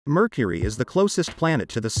Mercury is the closest planet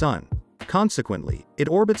to the Sun. Consequently, it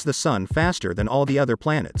orbits the Sun faster than all the other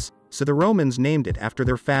planets, so the Romans named it after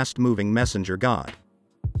their fast-moving messenger god.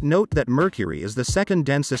 Note that Mercury is the second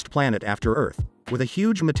densest planet after Earth, with a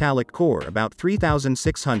huge metallic core about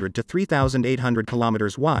 3,600 to 3,800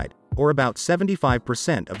 kilometers wide, or about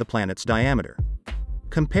 75% of the planet's diameter.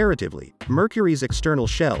 Comparatively, Mercury's external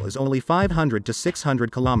shell is only 500 to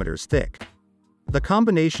 600 kilometers thick. The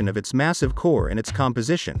combination of its massive core and its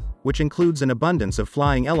composition, which includes an abundance of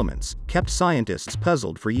flying elements, kept scientists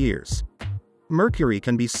puzzled for years. Mercury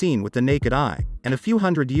can be seen with the naked eye, and a few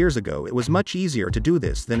hundred years ago it was much easier to do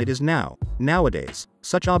this than it is now. Nowadays,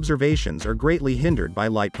 such observations are greatly hindered by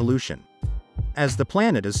light pollution. As the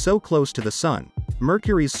planet is so close to the Sun,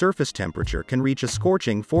 Mercury's surface temperature can reach a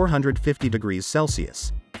scorching 450 degrees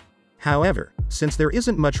Celsius. However, since there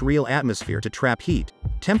isn't much real atmosphere to trap heat,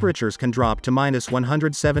 temperatures can drop to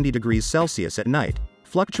 -170 degrees Celsius at night,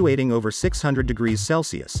 fluctuating over 600 degrees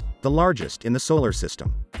Celsius, the largest in the solar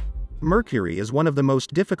system. Mercury is one of the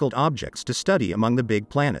most difficult objects to study among the big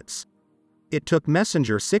planets. It took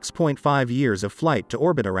Messenger 6.5 years of flight to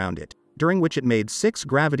orbit around it, during which it made 6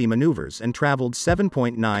 gravity maneuvers and traveled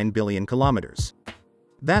 7.9 billion kilometers.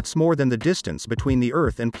 That's more than the distance between the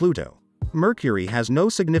Earth and Pluto. Mercury has no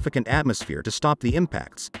significant atmosphere to stop the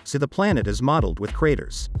impacts, so the planet is modeled with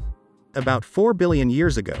craters. About 4 billion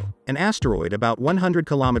years ago, an asteroid about 100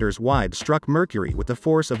 kilometers wide struck Mercury with the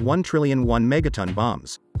force of 1,000,000,001 megaton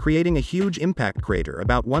bombs, creating a huge impact crater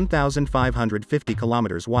about 1,550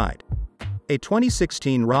 kilometers wide. A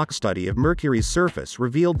 2016 rock study of Mercury's surface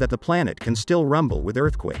revealed that the planet can still rumble with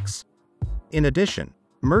earthquakes. In addition,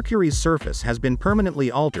 Mercury's surface has been permanently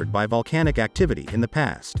altered by volcanic activity in the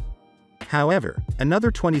past. However, another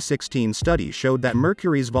 2016 study showed that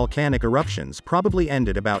Mercury's volcanic eruptions probably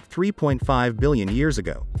ended about 3.5 billion years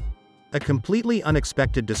ago. A completely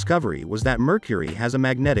unexpected discovery was that Mercury has a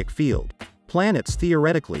magnetic field. Planets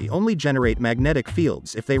theoretically only generate magnetic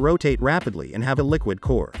fields if they rotate rapidly and have a liquid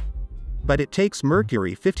core. But it takes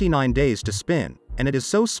Mercury 59 days to spin, and it is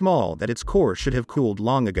so small that its core should have cooled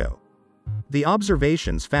long ago. The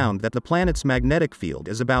observations found that the planet's magnetic field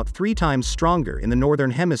is about 3 times stronger in the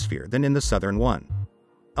northern hemisphere than in the southern one.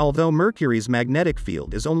 Although Mercury's magnetic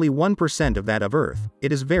field is only 1% of that of Earth,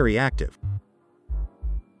 it is very active.